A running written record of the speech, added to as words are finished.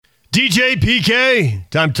DJ PK.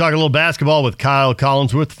 Time to talk a little basketball with Kyle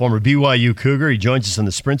Collinsworth, former BYU Cougar. He joins us on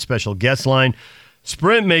the Sprint Special Guest Line.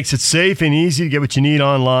 Sprint makes it safe and easy to get what you need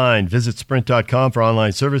online. Visit sprint.com for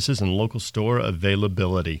online services and local store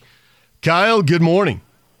availability. Kyle, good morning.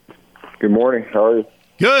 Good morning. How are you?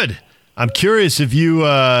 Good. I'm curious if you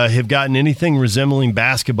have gotten anything resembling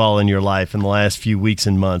basketball in your life in the last few weeks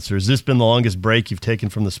and months, or has this been the longest break you've taken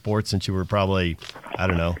from the sport since you were probably,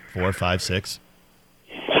 4, 5, 6?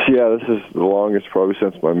 Yeah, this is the longest probably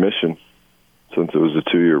since my mission, since it was a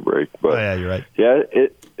 2-year break. But yeah, you're right. Yeah,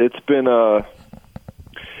 it's been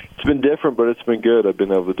different, but it's been good. I've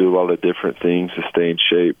been able to do a lot of different things to stay in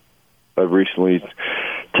shape. I've recently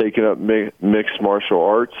taken up mixed martial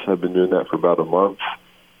arts. I've been doing that for about a month.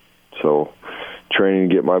 So training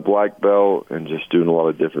to get my black belt and just doing a lot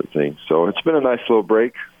of different things. So it's been a nice little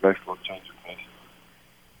break, nice little change of pace.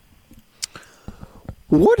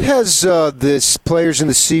 What has this players in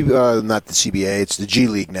the not the CBA, it's the G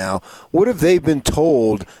League now, what have they been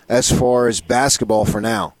told as far as basketball for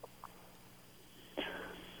now?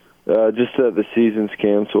 Just that the season's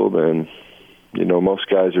canceled and, most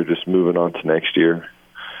guys are just moving on to next year.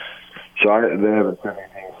 So they haven't said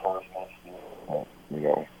anything as far as next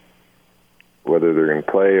year, whether they're going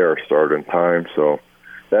to play or start in time. So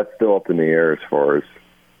that's still up in the air as far as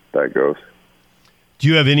that goes. Do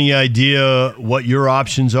you have any idea what your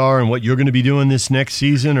options are and what you're going to be doing this next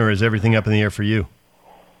season, or is everything up in the air for you?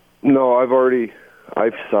 No, I've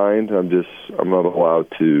signed. I'm not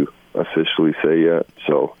allowed to officially say yet.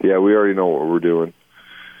 So, yeah, we already know what we're doing.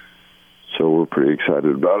 So we're pretty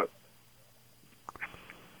excited about it.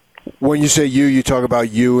 When you say you talk about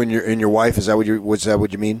you and your wife. Is that what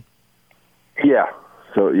you mean? Yeah.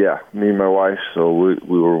 So, yeah, me and my wife. So we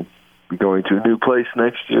will be going to a new place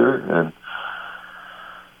next year, and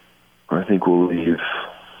I think we'll leave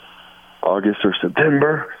August or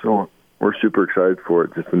September. So we're super excited for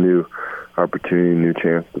it. Just a new opportunity, new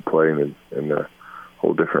chance to play in a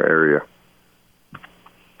whole different area.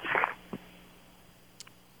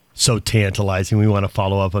 So tantalizing. We want to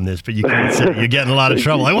follow up on this, but you can't say you're getting a lot of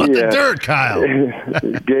trouble. I want the dirt, Kyle.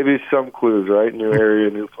 Gave you some clues, right? New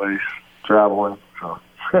area, new place, traveling. So.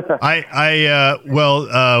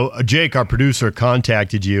 Jake, our producer,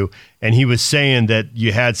 contacted you, and he was saying that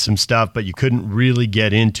you had some stuff, but you couldn't really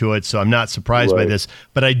get into it, so I'm not surprised by this.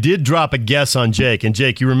 But I did drop a guess on Jake, and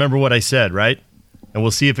Jake, you remember what I said, right? And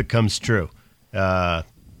we'll see if it comes true.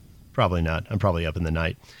 Probably not. I'm probably up in the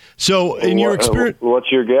night. So, in your experience...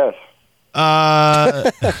 What's your guess?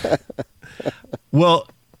 Well,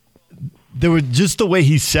 there was just the way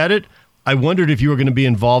he said it, I wondered if you were going to be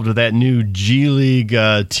involved with that new G League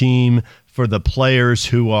team for the players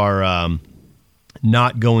who are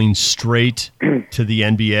not going straight to the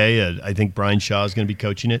NBA. I think Brian Shaw is going to be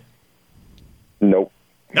coaching it. Nope.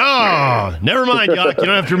 Oh, never mind, Yock. You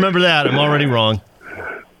don't have to remember that. I'm already wrong.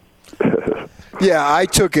 Yeah, I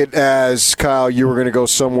took it as, Kyle, you were going to go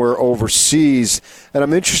somewhere overseas, and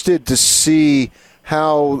I'm interested to see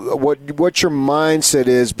what your mindset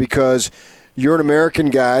is, because you're an American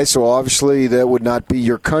guy, so obviously that would not be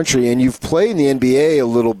your country, and you've played in the NBA a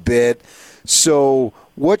little bit. So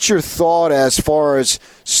what's your thought as far as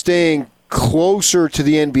staying closer to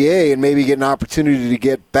the NBA and maybe get an opportunity to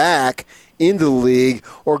get back into the league,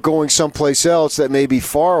 or going someplace else that may be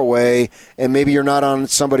far away and maybe you're not on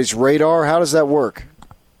somebody's radar? How does that work?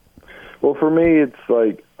 Well, for me, it's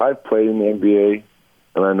like I've played in the NBA,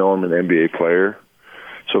 and I know I'm an NBA player.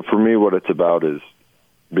 So for me, what it's about is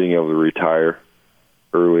being able to retire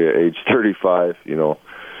early at age 35,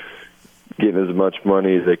 getting as much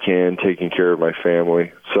money as I can, taking care of my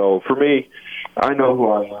family. So for me, I know who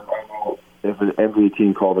I am. I know if an NBA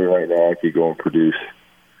team called me right now, I could go and produce.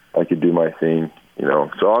 I could do my thing,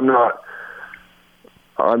 So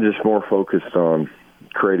I'm just more focused on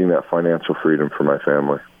creating that financial freedom for my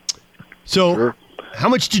family. So how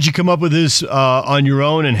much did you come up with this on your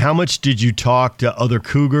own, and how much did you talk to other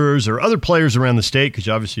Cougars or other players around the state? Because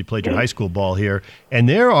you obviously played your high school ball here, and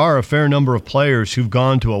there are a fair number of players who've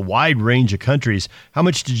gone to a wide range of countries. How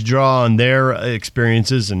much did you draw on their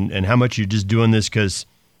experiences, and how much you're just doing this because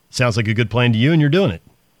it sounds like a good plan to you and you're doing it?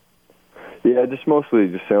 Yeah, just mostly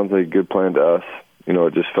it just sounds like a good plan to us.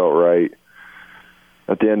 It just felt right.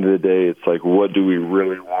 At the end of the day, it's like, what do we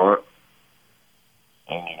really want?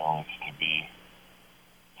 And, it's to be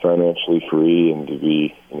financially free and to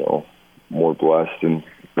be, more blessed in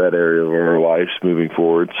that area of our lives moving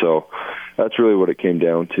forward. So that's really what it came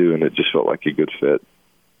down to, and it just felt like a good fit.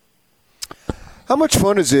 How much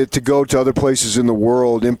fun is it to go to other places in the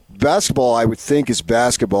world? And basketball, I would think, is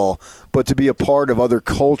basketball, but to be a part of other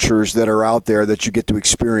cultures that are out there that you get to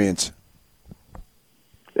experience?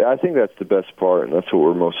 Yeah, I think that's the best part, and that's what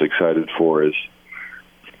we're most excited for, is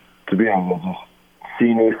to be able to just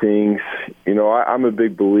see new things. You know, I'm a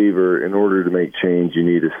big believer, in order to make change, you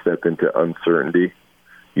need to step into uncertainty.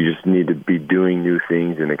 You just need to be doing new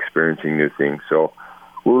things and experiencing new things. So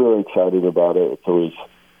we're really excited about it. It's always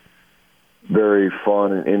very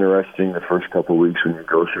fun and interesting the first couple of weeks when you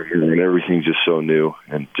go through here, and everything's just so new,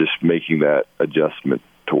 and just making that adjustment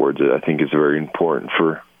towards it, I think, is very important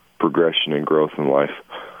for progression and growth in life.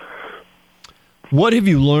 What have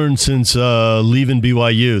you learned since leaving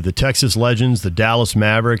BYU? The Texas Legends, the Dallas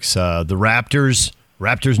Mavericks, the Raptors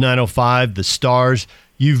 905, the Stars.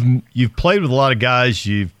 You've played with a lot of guys.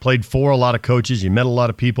 You've played for a lot of coaches. You met a lot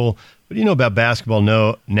of people. What do you know about basketball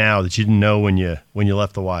now that you didn't know when you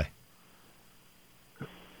left the Y?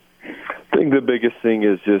 I think the biggest thing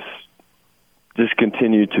is just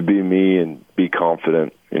continue to be me and be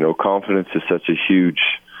confident. You know, confidence is such a huge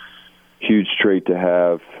trait to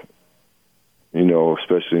have, you know,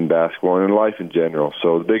 especially in basketball and in life in general.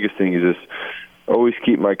 So the biggest thing is just always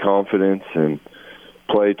keep my confidence and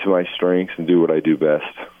play to my strengths and do what I do best.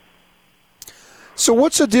 So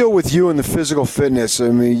what's the deal with you and the physical fitness? I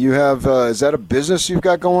mean, you have is that a business you've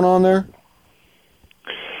got going on there?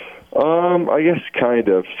 I guess kind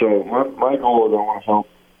of. So my goal is I want to help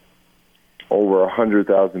over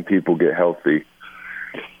 100,000 people get healthy.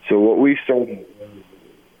 So what we started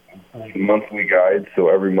monthly guide, so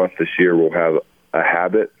every month this year we'll have a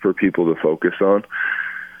habit for people to focus on.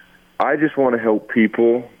 I just want to help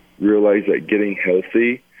people realize that getting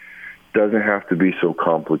healthy doesn't have to be so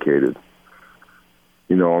complicated.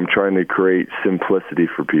 You know, I'm trying to create simplicity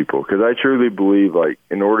for people, because I truly believe, like,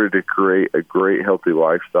 in order to create a great healthy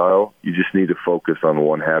lifestyle, you just need to focus on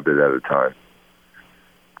one habit at a time.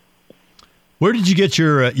 Where did you get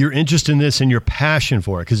your interest in this and your passion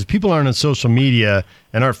for it? Because if people aren't on social media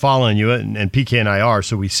and aren't following you, and PK and I are,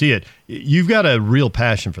 so we see it, you've got a real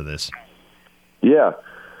passion for this. Yeah.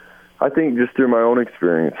 I think just through my own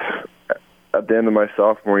experience. At the end of my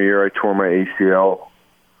sophomore year, I tore my ACL,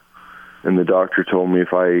 and the doctor told me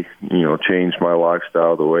if I, changed my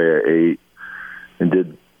lifestyle, the way I ate, and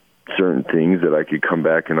did certain things, that I could come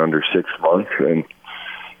back in under 6 months. And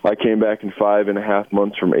I came back in 5.5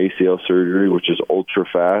 months from ACL surgery, which is ultra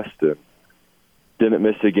fast, and didn't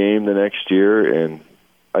miss a game the next year. And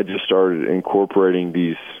I just started incorporating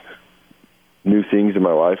these new things in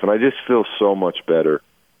my life, and I just feel so much better,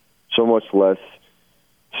 so much less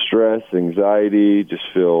stress, anxiety, just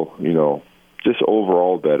feel, just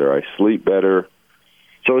overall better. I sleep better.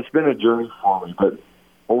 So it's been a journey for me. But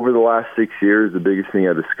over the last 6 years, the biggest thing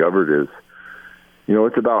I discovered is,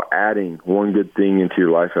 it's about adding one good thing into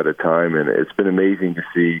your life at a time. And it's been amazing to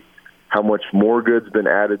see how much more good's been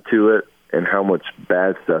added to it and how much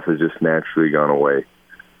bad stuff has just naturally gone away.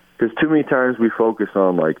 Because too many times we focus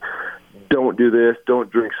on, like, don't do this, don't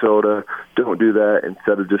drink soda, don't do that,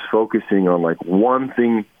 instead of just focusing on, like, one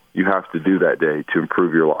thing you have to do that day to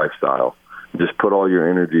improve your lifestyle. Just put all your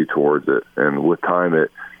energy towards it, and with time it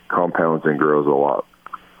compounds and grows a lot.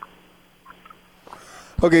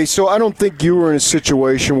 Okay, so I don't think you were in a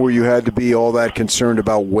situation where you had to be all that concerned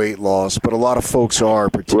about weight loss, but a lot of folks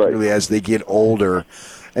are, particularly as they get older.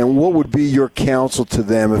 And what would be your counsel to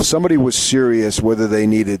them if somebody was serious, whether they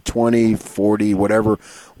needed 20, 40, whatever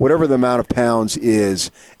the amount of pounds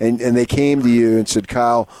is, and they came to you and said,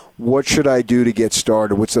 Kyle, what should I do to get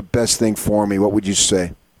started? What's the best thing for me? What would you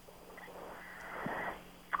say?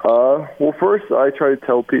 Well, first I try to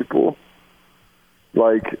tell people,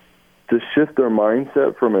 like, to shift their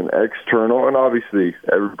mindset from an external, and obviously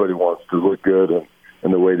everybody wants to look good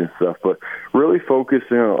and the weight and stuff, but really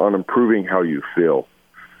focusing on improving how you feel.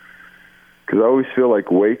 Because I always feel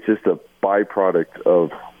like weight's just a byproduct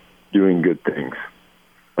of doing good things,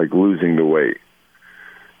 like losing the weight.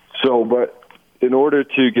 So, but in order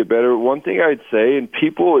to get better, one thing I'd say, and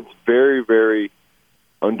people, it's very, very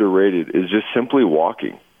underrated, is just simply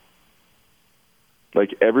walking.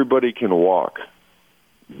 Like, everybody can walk.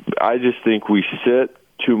 I just think we sit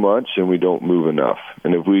too much and we don't move enough.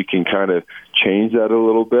 And if we can kind of change that a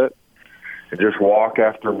little bit and just walk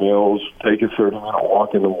after meals, take a 30-minute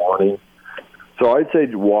walk in the morning. So I'd say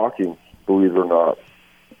walking, believe it or not,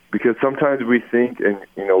 because sometimes we think, and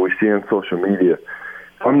we see on social media,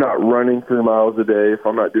 if I'm not running 3 miles a day, if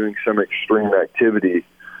I'm not doing some extreme activity,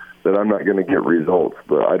 that I'm not going to get results.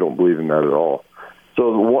 But I don't believe in that at all.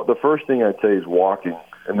 So the first thing I'd say is walking,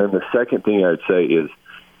 and then the second thing I'd say is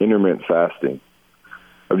intermittent fasting,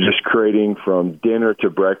 of just creating from dinner to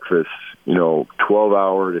breakfast,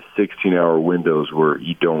 12-hour to 16-hour windows where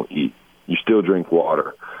you don't eat. You still drink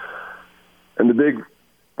water. And the big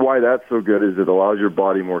why that's so good is it allows your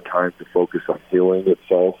body more time to focus on healing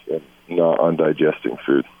itself and not on digesting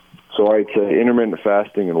food. So I'd say intermittent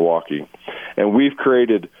fasting and walking. And we've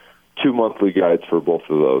created 2 monthly guides for both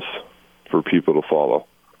of those for people to follow.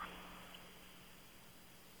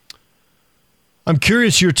 I'm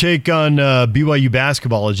curious your take on BYU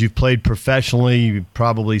basketball. As you've played professionally,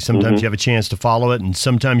 probably sometimes you have a chance to follow it, and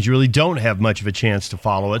sometimes you really don't have much of a chance to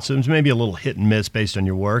follow it. So it's maybe a little hit and miss based on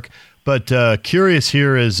your work. But curious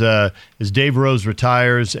here as Dave Rose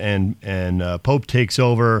retires and Pope takes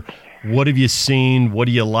over, what have you seen? What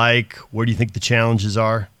do you like? Where do you think the challenges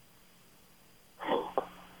are?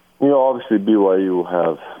 Obviously BYU will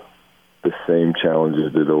have the same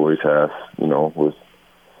challenges it always has, with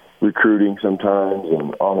recruiting sometimes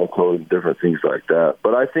and on the court and different things like that.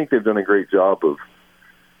 But I think they've done a great job of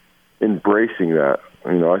embracing that.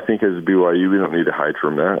 I think as BYU, we don't need to hide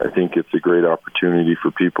from that. I think it's a great opportunity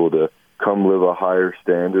for people to come live a higher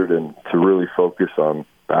standard and to really focus on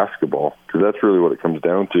basketball, because that's really what it comes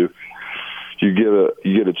down to. You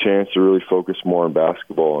get a chance to really focus more on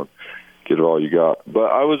basketball and get it all you got.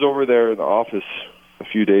 But I was over there in the office a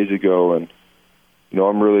few days ago, and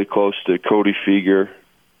I'm really close to Cody Feger.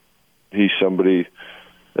 He's somebody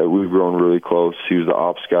that we've grown really close. He was the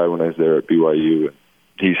ops guy when I was there at BYU, and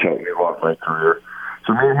he's helped me a lot in my career.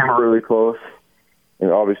 So me and him are really close.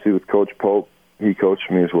 And obviously with Coach Pope, he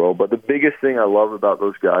coached me as well. But the biggest thing I love about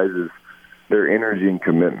those guys is their energy and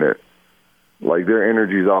commitment. Like, their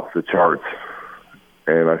energy is off the charts.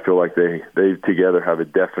 And I feel like they together have a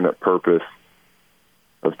definite purpose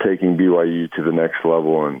of taking BYU to the next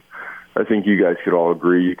level. And I think you guys could all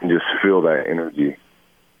agree you can just feel that energy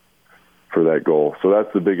for that goal. So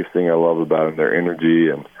that's the biggest thing I love about them, their energy.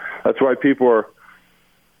 And that's why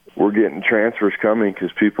we're getting transfers coming,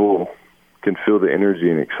 because people can feel the energy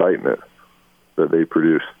and excitement that they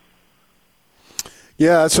produce.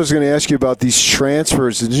 Yeah, that's what I was going to ask you about these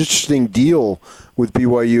transfers. It's an interesting deal with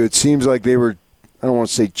BYU. It seems like they were, I don't want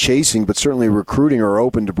to say chasing, but certainly recruiting or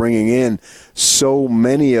open to bringing in so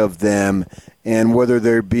many of them. And whether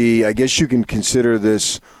there be, I guess you can consider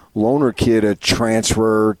this loaner kid a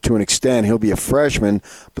transfer to an extent. He'll be a freshman,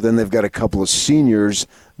 but then they've got a couple of seniors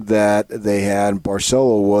that they had.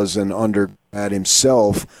 Barcelo was an undergrad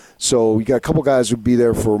himself. So you got a couple guys who would be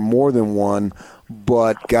there for more than one,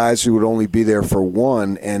 but guys who would only be there for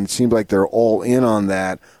one, and it seems like they're all in on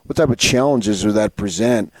that. What type of challenges does that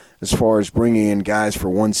present as far as bringing in guys for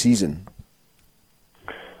one season?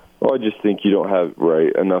 Well, I just think you don't have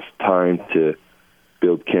enough time to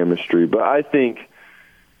build chemistry. But I think,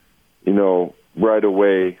 right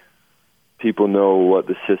away, people know what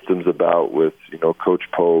the system's about with, Coach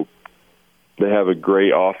Pope. They have a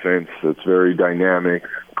great offense that's very dynamic,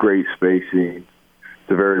 great spacing.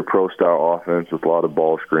 It's a very pro-style offense with a lot of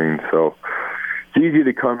ball screens. So it's easy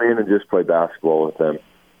to come in and just play basketball with them. If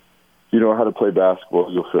you know how to play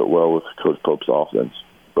basketball, you'll fit well with Coach Pope's offense.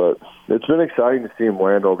 But it's been exciting to see him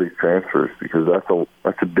land all these transfers, because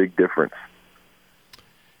that's a big difference.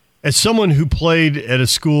 As someone who played at a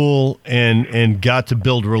school and got to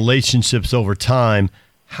build relationships over time,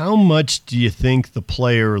 how much do you think the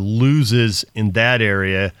player loses in that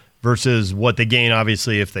area versus what they gain,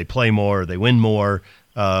 obviously, if they play more or they win more?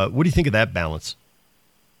 What do you think of that balance?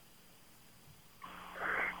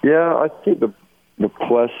 Yeah, I think the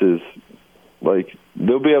plus is,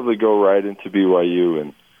 they'll be able to go right into BYU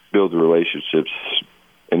and build relationships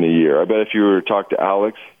in a year. I bet if you were to talk to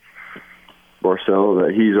Alex Barcelo,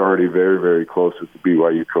 that he's already very, very close with the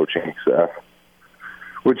BYU coaching staff,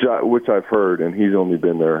 which I've heard, and he's only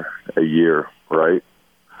been there a year, right?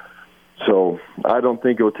 So I don't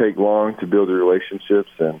think it will take long to build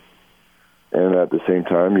relationships, and at the same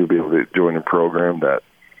time, you'll be able to join a program that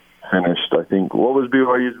finished, I think, what was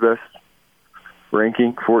BYU's best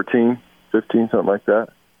ranking? 14, 15, something like that?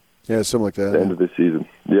 Yeah, something like that. At the end of the season.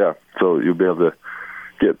 Yeah, so you'll be able to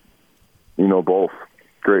get, both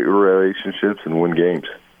great relationships and win games.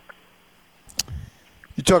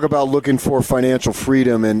 You talk about looking for financial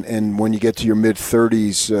freedom, and when you get to your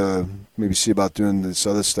mid-30s, maybe see about doing this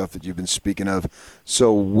other stuff that you've been speaking of.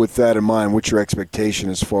 So with that in mind, what's your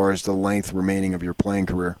expectation as far as the length remaining of your playing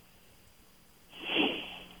career?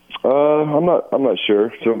 I'm not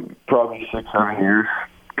sure. So probably 6-7 years.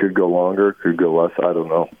 Could go longer, could go less. I don't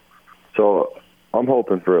know. So I'm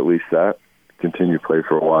hoping for at least that. Continue to play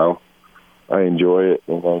for a while. I enjoy it,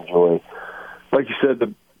 and I enjoy, like you said,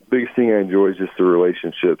 the biggest thing I enjoy is just the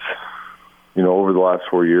relationships. Over the last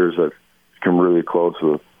 4 years, I've become really close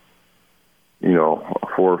with, 4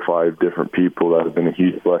 or 5 different people that have been a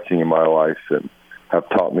huge blessing in my life and have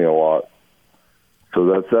taught me a lot.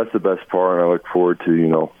 So that's the best part, and I look forward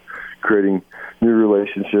to, creating new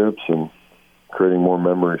relationships and creating more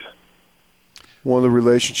memories. One of the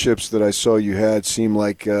relationships that I saw you had seemed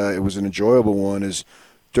like it was an enjoyable one is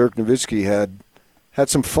Dirk Nowitzki had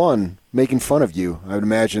some fun making fun of you. I would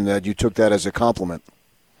imagine that you took that as a compliment.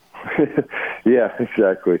 Yeah,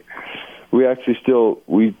 exactly. We actually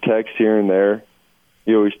we text here and there.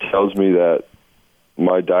 He always tells me that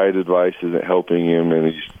my diet advice isn't helping him,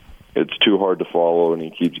 and it's too hard to follow, and he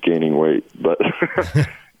keeps gaining weight. But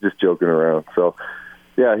just joking around. So,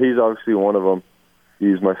 yeah, he's obviously one of them.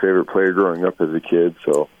 He's my favorite player growing up as a kid,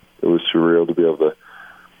 so it was surreal to be able to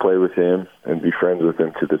play with him and be friends with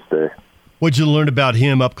him to this day. What'd you learn about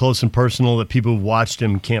him up close and personal that people who've watched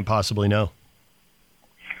him can't possibly know?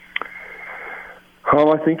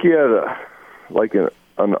 I think he had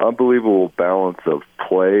an unbelievable balance of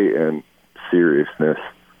play and seriousness.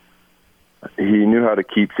 He knew how to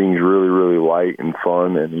keep things really, really light and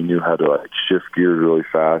fun, and he knew how to shift gears really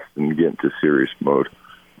fast and get into serious mode.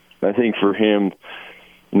 I think for him,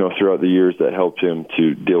 throughout the years, that helped him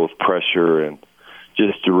to deal with pressure and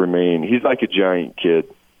just to remain. He's like a giant kid.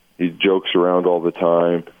 He jokes around all the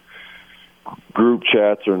time. Group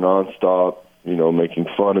chats are nonstop, making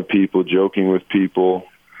fun of people, joking with people.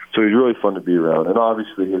 So he's really fun to be around. And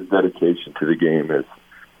obviously his dedication to the game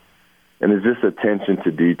and his just attention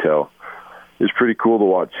to detail. It's pretty cool to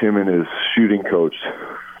watch him and his shooting coach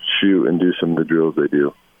shoot and do some of the drills they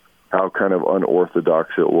do. How kind of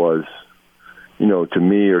unorthodox it was, to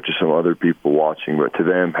me or to some other people watching, but to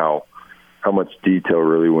them, how much detail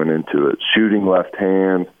really went into it. Shooting left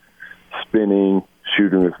hand, spinning,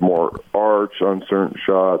 shooting with more arch on certain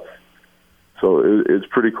shots. So it's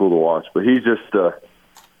pretty cool to watch. But he's just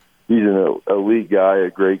he's an elite guy,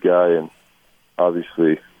 a great guy, and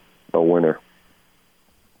obviously a winner.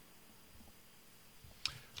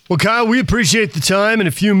 Well, Kyle, we appreciate the time. In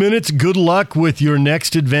a few minutes, good luck with your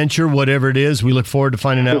next adventure, whatever it is. We look forward to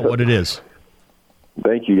finding out what it is.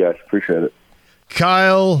 Thank you, guys. Appreciate it.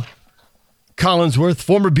 Kyle Collinsworth,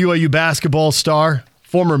 former BYU basketball star,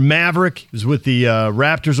 former Maverick. He was with the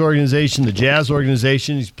Raptors organization, the Jazz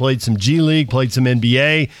organization. He's played some G League, played some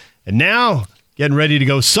NBA, and now getting ready to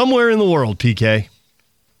go somewhere in the world, PK.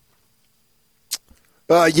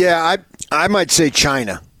 I might say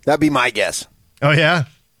China. That'd be my guess. Oh, yeah?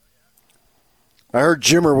 I heard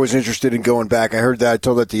Jimmer was interested in going back. I heard that. I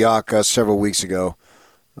told that to Yak several weeks ago.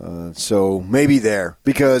 So maybe there,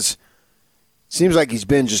 because it seems like he's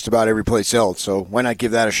been just about every place else. So why not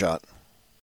give that a shot?